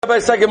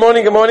Everybody say good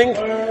morning, good morning.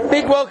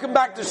 Big welcome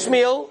back to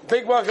Shmiel.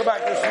 Big welcome back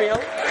to Shmiel.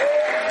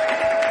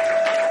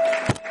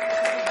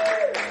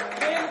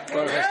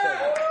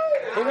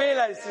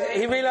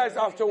 He realized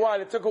after a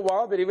while, it took a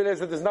while, but he realized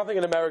that there's nothing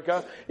in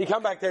America. He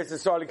come back there to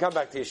Israel, he come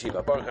back to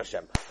Yeshiva. Baruch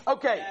Hashem.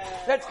 Okay,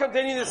 let's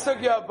continue the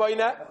sugya of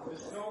Boina.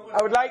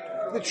 I would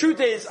like, the truth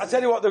is, I'll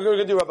tell you what we're going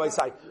to do, Rabbi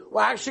Sai.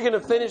 We're actually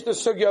going to finish the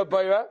sugya of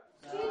Boina,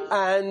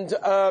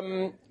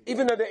 and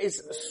even though there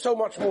is so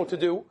much more to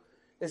do,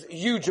 there's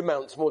huge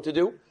amounts more to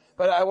do.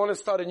 But I want to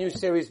start a new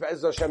series for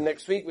Ezra Hashem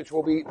next week, which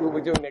we'll be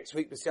doing next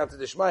week, B'siyata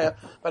Dishmaya.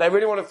 But I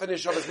really want to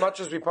finish off as much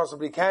as we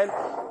possibly can.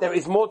 There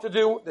is more to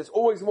do. There's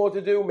always more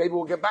to do. Maybe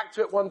we'll get back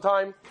to it one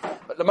time.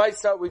 But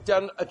Lamaisa, we've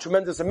done a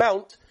tremendous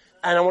amount,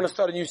 and I want to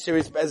start a new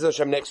series for Ezra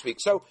Hashem next week.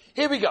 So,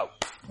 here we go.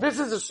 This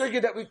is a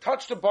sugya that we've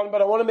touched upon,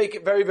 but I want to make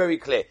it very, very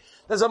clear.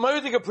 There's a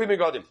Moedik Prima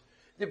Godim.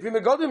 The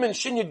Prima Godim in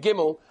Shin Yud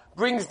Gimel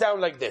brings down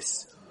like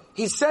this.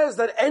 He says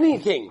that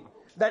anything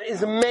that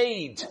is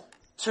made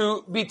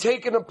to be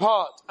taken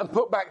apart and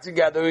put back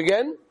together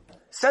again,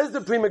 says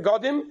the Prima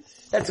Godim,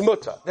 that's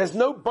mutter. There's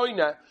no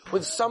boina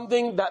with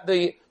something that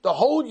the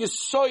whole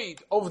yisoid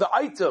of the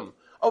item,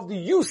 of the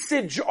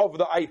usage of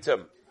the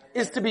item,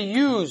 is to be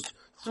used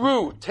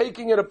through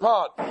taking it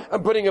apart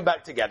and putting it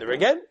back together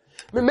again.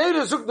 The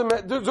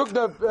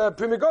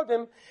Prima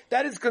Godim,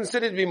 that is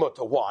considered to be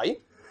mutter. Why?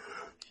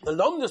 The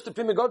lomdus the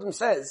Prima Godim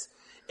says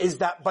is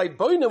that by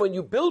boina, when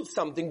you build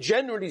something,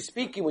 generally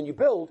speaking, when you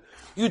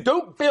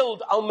don't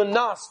build al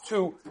manas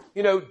to,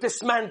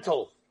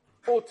 dismantle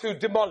or to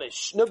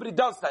demolish. Nobody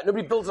does that.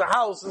 Nobody builds a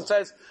house and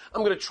says,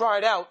 I'm going to try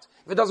it out.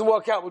 If it doesn't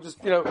work out, we'll just,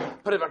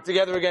 put it back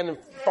together again and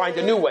find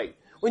a new way.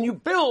 When you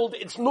build,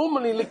 it's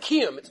normally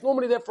likiyum. It's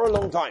normally there for a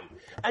long time.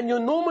 And you're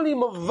normally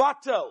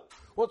mavatel.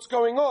 What's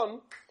going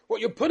on,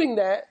 what you're putting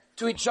there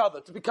to each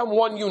other, to become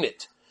one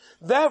unit.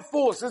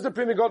 Therefore, says the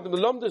Prima Godim, the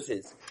lomdus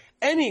is,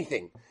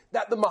 anything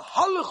that the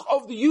mahalach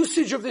of the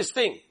usage of this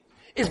thing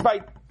is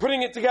by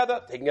putting it together,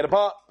 taking it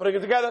apart, putting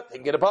it together,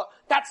 taking it apart.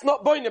 That's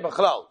not boine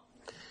b'chalal.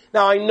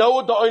 Now I know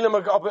what the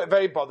olam are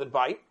very bothered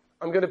by.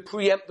 I'm going to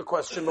preempt the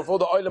question before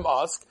the olam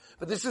ask,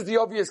 but this is the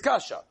obvious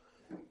kasha.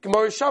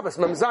 Gemara Shabbos,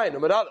 Mem Zayin,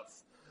 Amud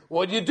Aleph.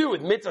 What do you do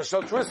with mitzvah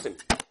shel trusim?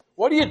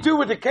 What do you do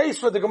with the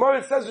case where the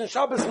Gemara says in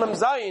Shabbos, Mem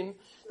Zayin,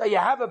 that you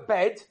have a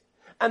bed,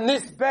 and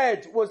this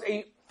bed was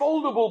a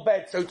foldable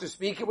bed, so to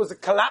speak. It was a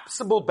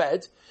collapsible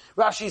bed.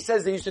 Rashi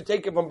says they used to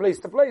take it from place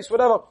to place,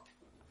 whatever.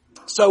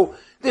 So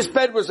this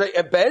bed was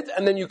a bed,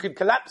 and then you could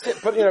collapse it,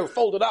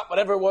 fold it up,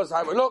 whatever it was,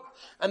 how it looked,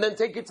 and then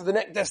take it to the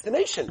next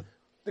destination.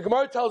 The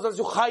Gemara tells us,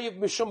 "Yuchayiv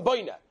mishum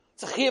boina."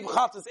 It's a chayiv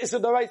chatas. It's a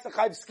daraisa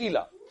chayiv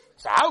skila.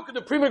 So how could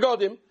the Prima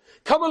Godim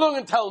come along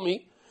and tell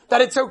me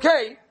that it's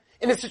okay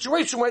in a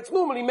situation where it's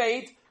normally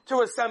made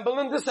to assemble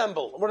and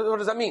disassemble? What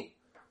does that mean?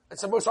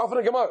 It's often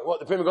a Gemara. What,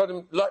 the Prima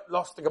Godim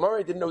lost the Gemara?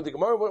 He didn't know the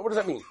Gemara? What does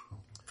that mean?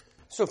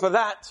 So for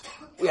that,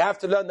 we have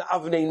to learn the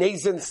Avnei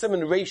Nezen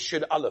Simon Reish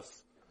Yud Aleph.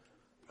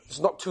 It's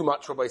not too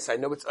much, Rabbi say. I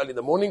know it's early in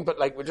the morning, but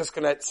we're just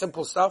going to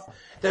simple stuff.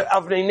 The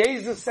Avnei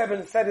Nezen said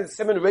in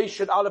Simon Reish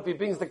Yud Aleph, he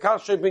brings the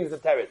kasha, he brings the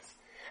teretz.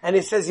 And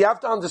he says you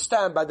have to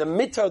understand by the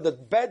mitzvah, the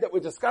bed that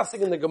we're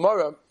discussing in the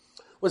Gemara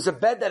was a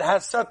bed that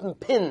has certain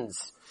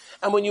pins.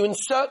 And when you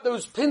insert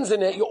those pins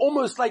in it, you're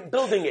almost like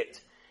building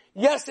it.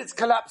 Yes, it's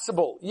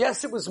collapsible.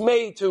 Yes, it was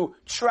made to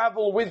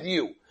travel with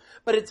you.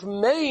 But it's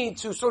made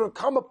to sort of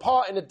come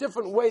apart in a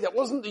different way. That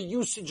wasn't the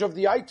usage of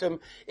the item.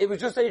 It was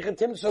just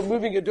so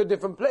moving it to a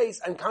different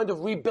place and kind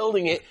of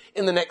rebuilding it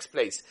in the next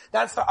place.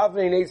 That's the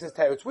Avnei Nezen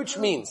teretz, which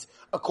means,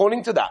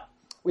 according to that,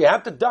 we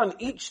have to done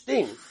each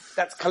thing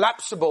that's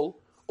collapsible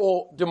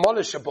or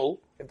demolishable,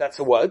 if that's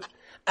a word,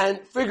 and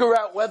figure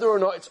out whether or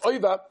not it's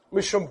over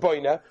mishum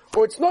boina,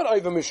 or it's not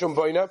over mishum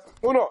boina,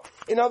 or not.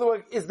 In other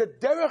words, is the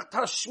derech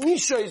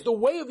tashmisha, is the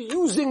way of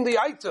using the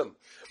item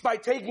by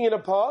taking it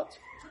apart,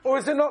 or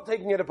is it not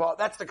taking it apart?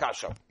 That's the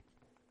kasha.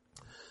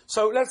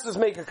 So let's just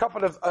make a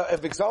couple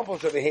of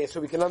examples over here so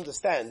we can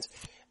understand.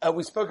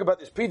 We spoke about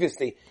this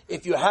previously.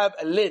 If you have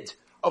a lid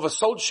of a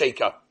salt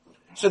shaker,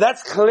 so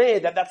that's clear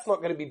that that's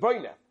not going to be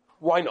boina.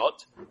 Why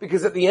not?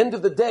 Because at the end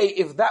of the day,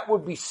 if that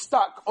would be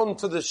stuck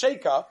onto the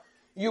shaker,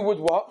 you would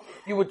what?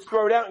 You would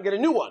throw it out and get a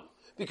new one.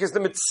 Because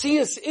the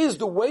metzias is,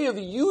 the way of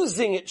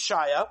using it,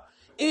 Shaya,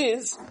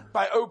 is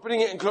by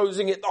opening it and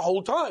closing it the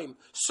whole time,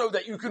 so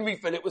that you can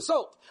refill it with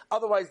salt.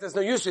 Otherwise, there's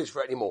no usage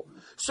for it anymore.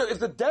 So if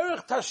the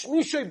derech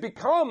tashmisha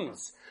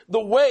becomes the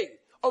way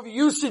of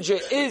usage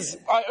it is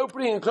by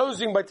opening and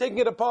closing, by taking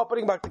it apart,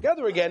 putting it back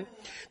together again,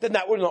 then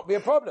that will not be a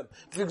problem.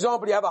 For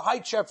example, you have a high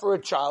chair for a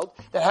child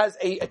that has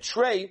a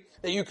tray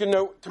that you can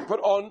to put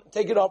on,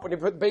 take it off when you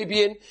put the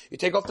baby in, you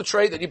take off the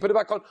tray, then you put it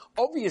back on.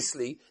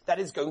 Obviously, that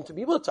is going to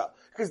be mutter,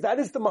 because that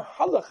is the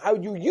mahalach, how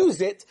you use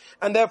it,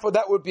 and therefore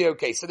that would be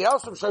okay. So they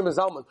asked from Shlomo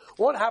Zalman,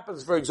 what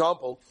happens, for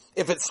example,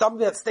 if it's something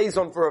that stays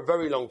on for a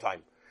very long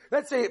time?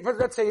 Let's take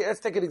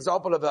an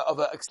example of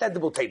an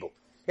extendable table.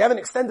 You have an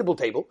extendable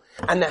table,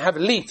 and they have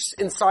leaves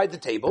inside the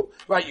table,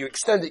 right? You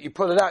extend it, you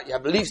pull it out, you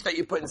have leaves that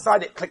you put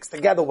inside it, clicks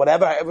together,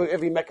 whatever,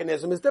 every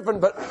mechanism is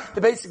different, but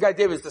the basic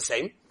idea is the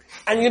same.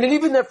 And you're going to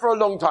leave it there for a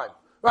long time.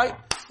 right?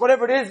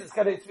 Whatever it is,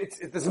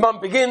 the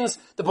Zman begins,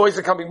 the boys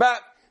are coming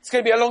back, it's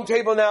going to be a long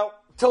table now,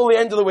 till the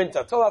end of the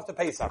winter, till after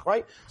Pesach,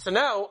 right? So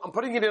now, I'm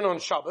putting it in on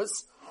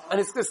Shabbos, and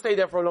it's going to stay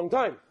there for a long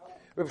time.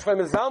 Reb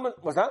Shlomo Zalman,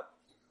 what's that?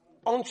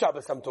 On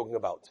Shabbos I'm talking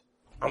about.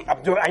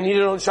 I need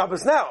it on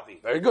Shabbos now.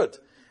 Very good.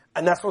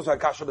 And that's also a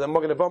kasha, but then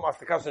we're going to ask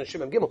the kasha in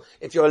Shimon Gimel.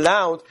 If you're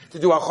allowed to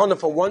do achana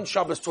for one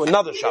Shabbos to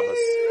another Shabbos.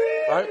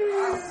 Right?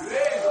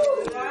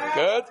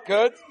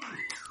 Good.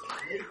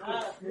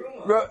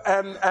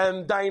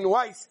 Dain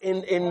Weiss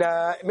in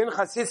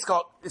Minchas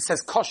Yitzchak, it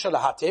says kosher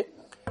lahati.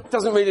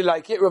 Doesn't really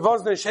like it. Rav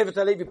Osner, Shevet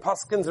HaLevi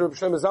Paskins, Rav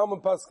Shlomo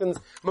Zalman Paskins,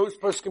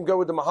 most Paskim go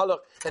with the Mahalach,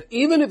 that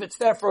even if it's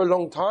there for a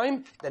long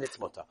time, then it's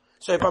mutter.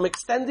 So if I'm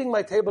extending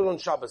my table on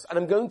Shabbos, and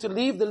I'm going to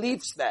leave the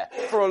leaves there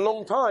for a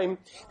long time,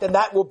 then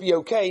that will be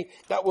okay.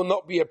 That will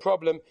not be a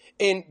problem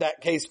in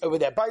that case over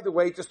there. By the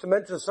way, just to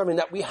mention something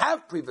that we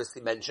have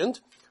previously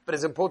mentioned, but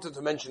is important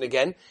to mention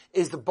again,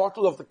 is the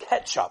bottle of the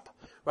ketchup,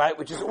 right?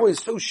 Which is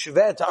always so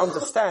schwer to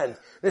understand,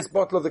 this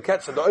bottle of the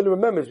ketchup. The only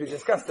remembers we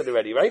discussed it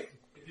already, right?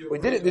 We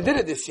did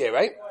it this year,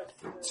 right?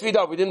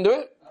 Svidar, we didn't do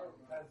it?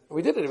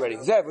 We did it already.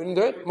 Zev, we didn't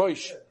do it?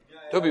 Moish.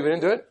 Toby, we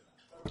didn't do it?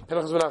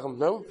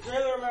 No?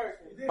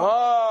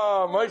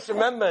 Oh, Moish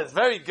remembers.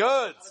 Very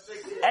good.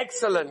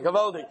 Excellent.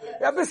 Gewaldig.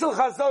 Yeah, Bissel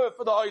Chazorah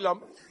for the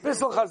Oilam.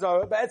 Bissel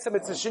Chazorah. Be'etzem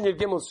it's a Shinyad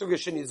Gimel Suga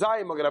Shini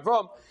Zayim Magen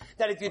Avram.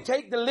 That if you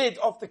take the lid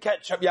off the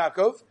ketchup,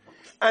 Yaakov,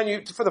 and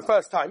you, for the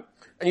first time,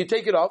 and you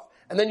take it off,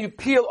 and then you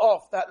peel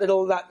off that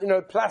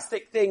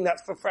plastic thing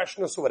that's for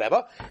freshness or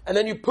whatever, and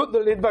then you put the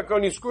lid back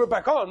on, you screw it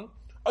back on,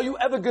 are you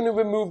ever going to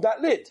remove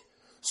that lid?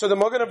 So the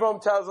Magen Avram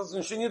tells us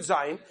in Shinyud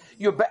Zayin,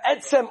 you're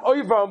be'etzem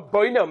oivam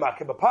boino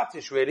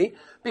makebapatish, really,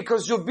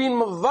 because you've been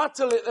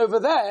mavatal it over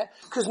there,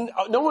 because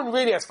no one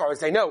really, as far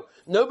as they know,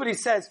 nobody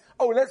says,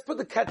 oh, let's put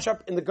the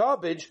ketchup in the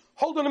garbage,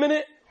 hold on a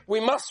minute, we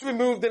must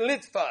remove the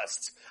lid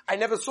first. I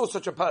never saw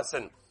such a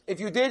person. If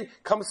you did,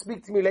 come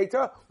speak to me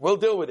later, we'll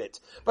deal with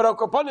it. But Al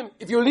Kapanim,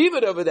 if you leave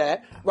it over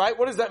there, right,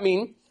 what does that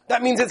mean?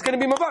 That means it's going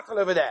to be mavatal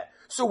over there.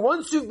 So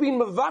once you've been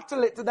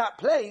mavatal it to that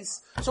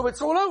place, so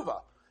it's all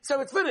over. So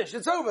it's finished,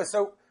 it's over.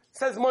 So,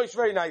 says Moshe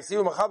very nicely,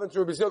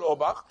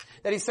 that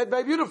he said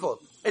very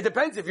beautiful. It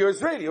depends if you're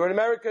Israeli or an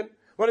American.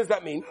 What does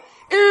that mean?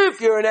 If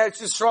you're an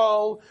Eretz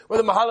Yisrael,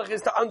 where the mahalach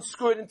is to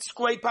unscrew it and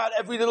scrape out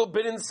every little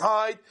bit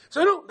inside,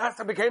 so no, that's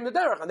what became the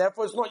derech, and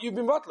therefore it's not you've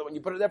been butler when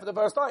you put it there for the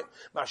first time.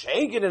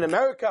 Mashenkin in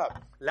America,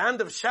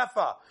 land of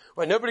Shefa,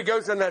 where nobody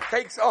goes and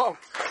takes off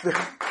the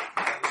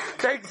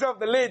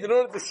lid in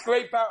order to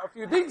scrape out a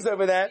few things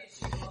over there,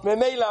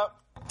 Memela,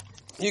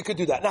 you could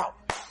do that. Now,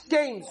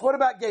 games. What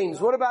about games?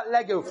 What about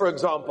Lego, for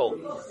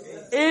example?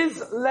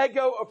 Is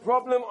Lego a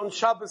problem on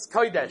Shabbos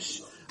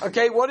Kodesh?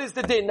 Okay, what is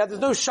the din? Now, there's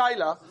no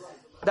shaila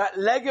that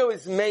Lego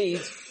is made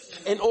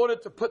in order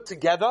to put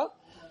together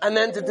and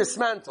then to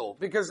dismantle.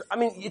 Because, I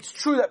mean, it's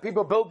true that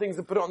people build things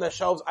and put it on their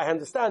shelves. I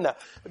understand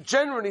that. But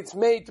generally, it's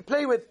made to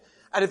play with.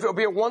 And if it would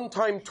be a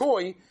one-time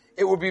toy,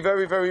 it would be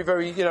very, very,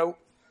 very,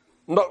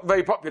 not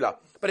very popular.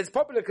 But it's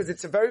popular because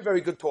it's a very, very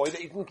good toy that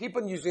you can keep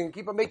on using,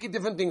 keep on making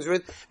different things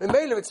with. And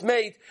mainly it's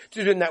made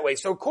to do it in that way.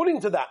 So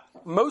according to that,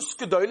 most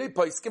Gedolei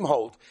Poskim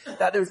hold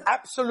that there is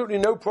absolutely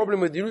no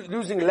problem with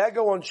using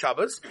Lego on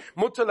Shabbos.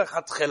 Mutter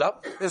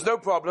lechatchila. There's no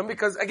problem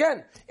because,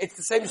 again, it's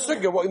the same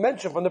sugya, what we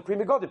mentioned from the Pri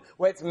Megadim,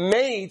 where it's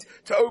made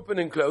to open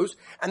and close.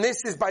 And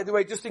this is, by the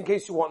way, just in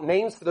case you want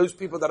names for those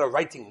people that are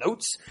writing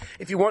notes.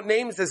 If you want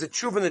names, there's a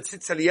tshuva that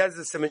sits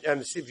Eliezer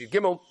Siv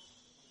Gimel.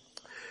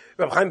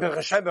 Rab Chaim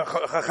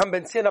Chacham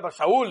Ben Tzion Abba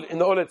Shaul in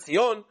the Ole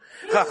Tzion,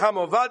 Chacham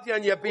Ovadia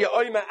and Yabia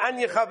Oima and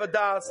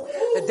Yechavadas,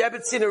 the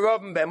Debet Tzina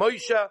Robin Ben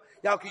Moshe,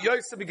 Yalki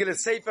Yosef Begil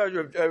Sefer,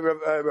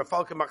 Rav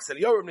Falke Marcel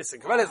Yoram, Nissen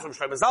Kveles, Rav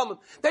Shlomo Zalman.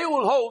 They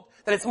all hold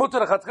that it's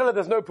mutar lechatchila.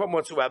 There's no problem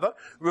whatsoever.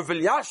 Rav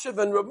Elyashiv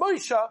and Rav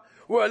Moshe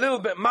were a little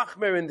bit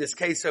machmer in this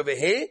case over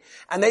here,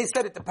 and they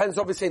said it depends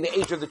obviously on the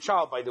age of the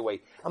child, by the way.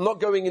 I'm not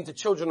going into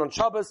children on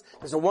Shabbos.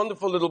 There's a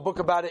wonderful little book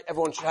about it.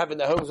 Everyone should have in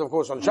their homes, of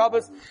course, on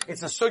Shabbos.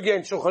 It's a sugya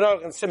in Shulchan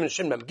Aruch and Siman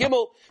Shin Mem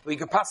Gimel, where you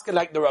can pass it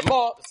like the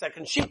Ramah, the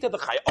second Shita, the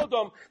Chai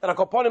Odom, that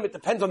upon him, it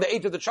depends on the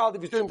age of the child.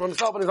 If he's doing it for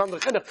himself and he's under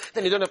chinuch,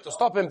 then you don't have to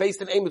stop him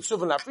based on Eim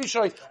Mitzvah and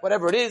Lafrishoy,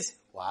 whatever it is.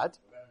 What?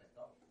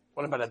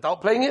 What about an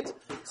adult playing it?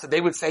 So they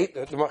would say,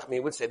 the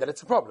Machmir would say that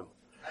it's a problem.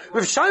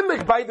 With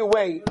Shaimek, by the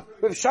way,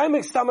 with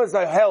Shaimek Stammers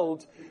I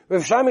held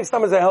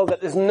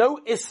that there's no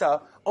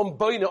Issa on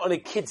Boina on a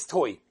kid's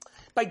toy.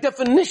 By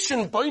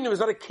definition, Boina is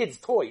not a kid's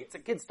toy. It's a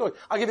kid's toy.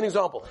 I'll give you an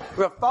example.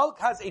 Rav Falk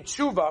has a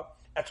tshuva,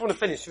 I just want to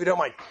finish if you don't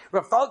mind.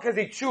 Rav Falk has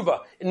a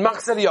tshuva in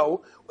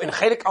Machzeliyahu, in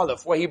Chelik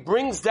Aleph, where he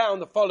brings down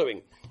the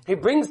following. He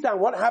brings down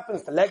what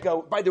happens to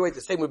Lego. By the way, the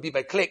same would be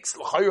by clicks,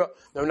 l'chayra,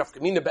 no enough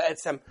kamina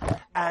be'etzem.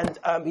 And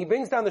he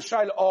brings down the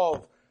shaila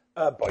of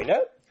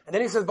Boina, and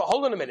then he says, but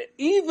hold on a minute,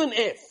 even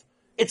if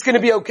it's going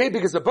to be okay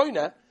because of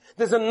Boina,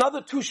 there's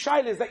another two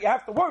shilas that you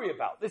have to worry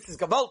about. This is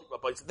Gavaldi,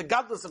 Rabbi. The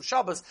godless of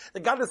Shabbos,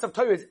 the godless of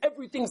Torah is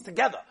everything's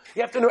together.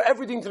 You have to know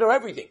everything to know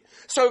everything.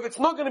 So if it's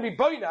not going to be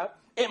Boina,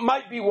 it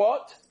might be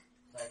what?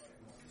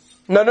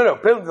 No,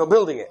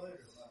 building it.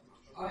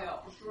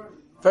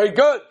 Very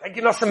good. Thank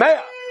you,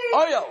 Nasameya.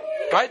 Oil.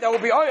 Right? That will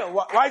be oil.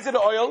 Why is it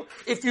oil?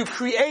 If you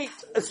create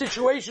a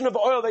situation of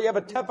oil that you have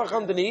a tefach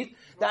underneath,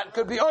 that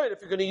could be oil.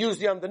 If you're going to use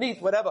the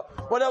underneath, whatever.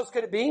 What else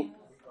could it be?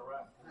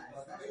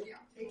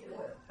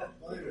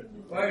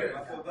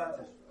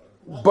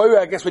 Boyer,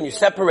 I guess when you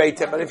separate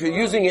it, but if you're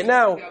using it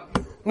now,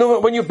 no,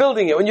 when you're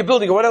building it,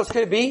 what else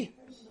could it be?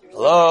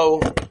 Hello?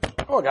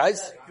 Come on,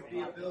 guys.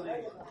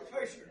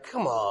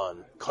 Come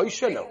on.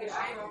 Kosher? No.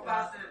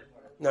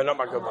 No, not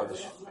Marco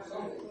Badish.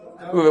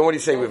 Reuven, what do you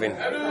say, Reuven?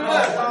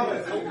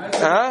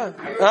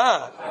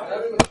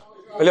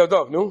 Hello,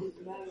 dog, no?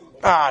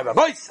 My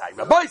boy side.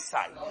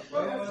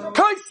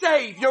 Kosher,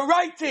 you're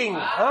writing.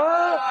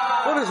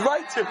 What is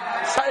writing?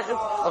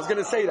 I was going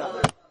to say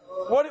that.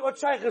 What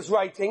Shaykh is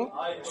writing,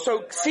 so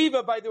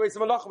Ksiva, by the way, is a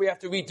malacha we have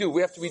to redo.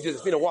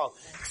 It's been a while.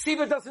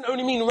 Ksiva doesn't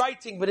only mean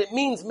writing, but it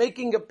means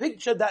making a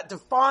picture that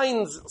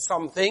defines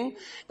something,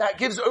 that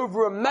gives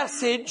over a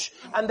message,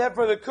 and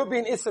therefore there could be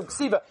an issue of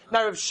Ksiva.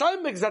 Now, if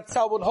Shomig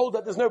Zatzal would hold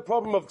that there's no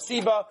problem of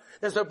Ksiva,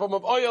 there's no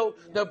problem of oil,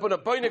 no problem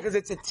of boina, because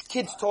it's a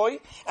kid's toy,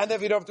 and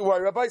therefore you don't have to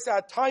worry. Rabbi said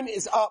our time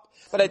is up,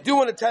 but I do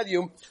want to tell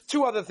you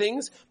two other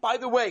things. By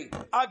the way,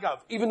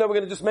 Agav, even though we're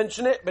going to just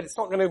mention it, but it's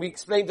not going to be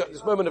explained at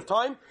this moment of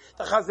time,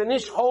 the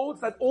Chazanish holds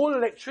that all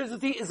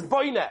electricity is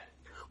boina.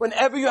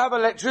 Whenever you have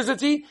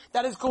electricity,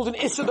 that is called an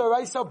Issa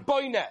D'Oraisa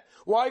boina.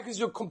 Why? Because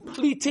you're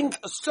completing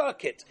a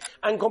circuit.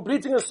 And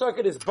completing a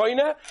circuit is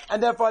boina,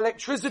 and therefore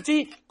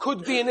electricity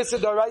could be an Issa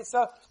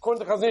D'Oraisa.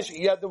 According to Chazanish,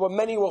 there were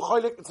many who were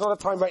cholik. It's not a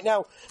time right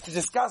now to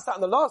discuss that.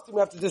 And the last thing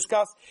we have to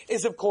discuss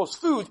is, of course,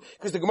 food.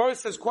 Because the Gemara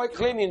says quite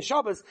clearly in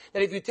Shabbos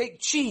that if you take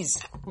cheese,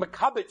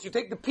 makabitz, you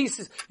take the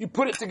pieces, you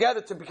put it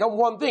together to become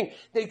one thing,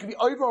 they could be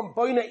over on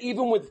boina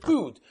even with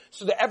food.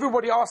 So that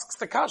everybody asks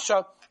the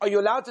kasha, are you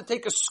allowed to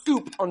take a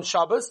scoop on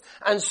Shabbos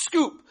and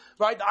scoop,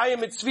 right? I am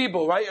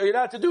mitzvibel, right? Are you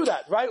allowed to do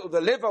that, right? Or the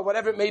liver,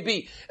 whatever it may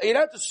be. Are you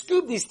allowed to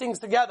scoop these things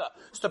together?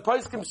 So the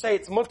poskim say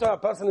it's mutter, a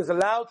person is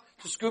allowed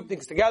to scoop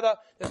things together.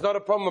 There's not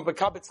a problem of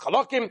bekabitz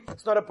chalokim.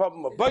 It's not a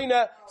problem of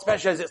boina,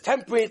 especially as it's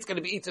temporary. It's going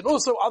to be eaten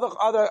also.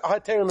 Other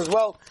haterim as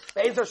well.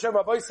 Be'ez Hashem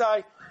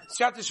Rabosai.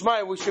 Shat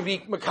Shmaya, we should be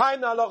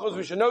mekayim the halachos.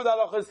 We should know the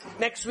halachos.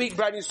 Next week,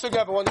 brand new suga.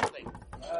 Have a wonderful day.